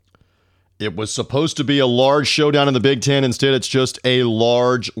It was supposed to be a large showdown in the Big Ten. Instead, it's just a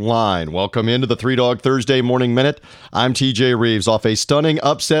large line. Welcome into the Three Dog Thursday Morning Minute. I'm TJ Reeves. Off a stunning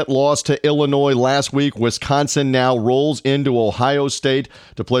upset loss to Illinois last week, Wisconsin now rolls into Ohio State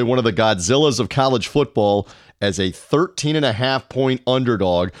to play one of the Godzillas of college football as a 13.5-point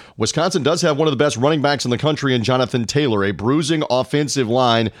underdog. Wisconsin does have one of the best running backs in the country in Jonathan Taylor, a bruising offensive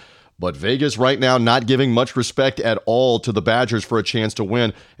line. But Vegas right now not giving much respect at all to the Badgers for a chance to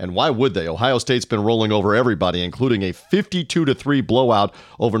win. And why would they? Ohio State's been rolling over everybody, including a 52-3 blowout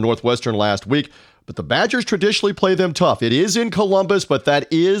over Northwestern last week. But the Badgers traditionally play them tough. It is in Columbus, but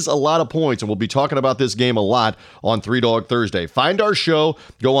that is a lot of points. And we'll be talking about this game a lot on Three Dog Thursday. Find our show.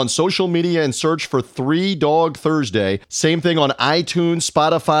 Go on social media and search for Three Dog Thursday. Same thing on iTunes,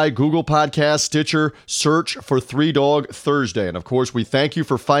 Spotify, Google Podcasts, Stitcher. Search for Three Dog Thursday. And of course, we thank you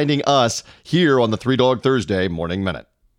for finding us here on the Three Dog Thursday Morning Minute.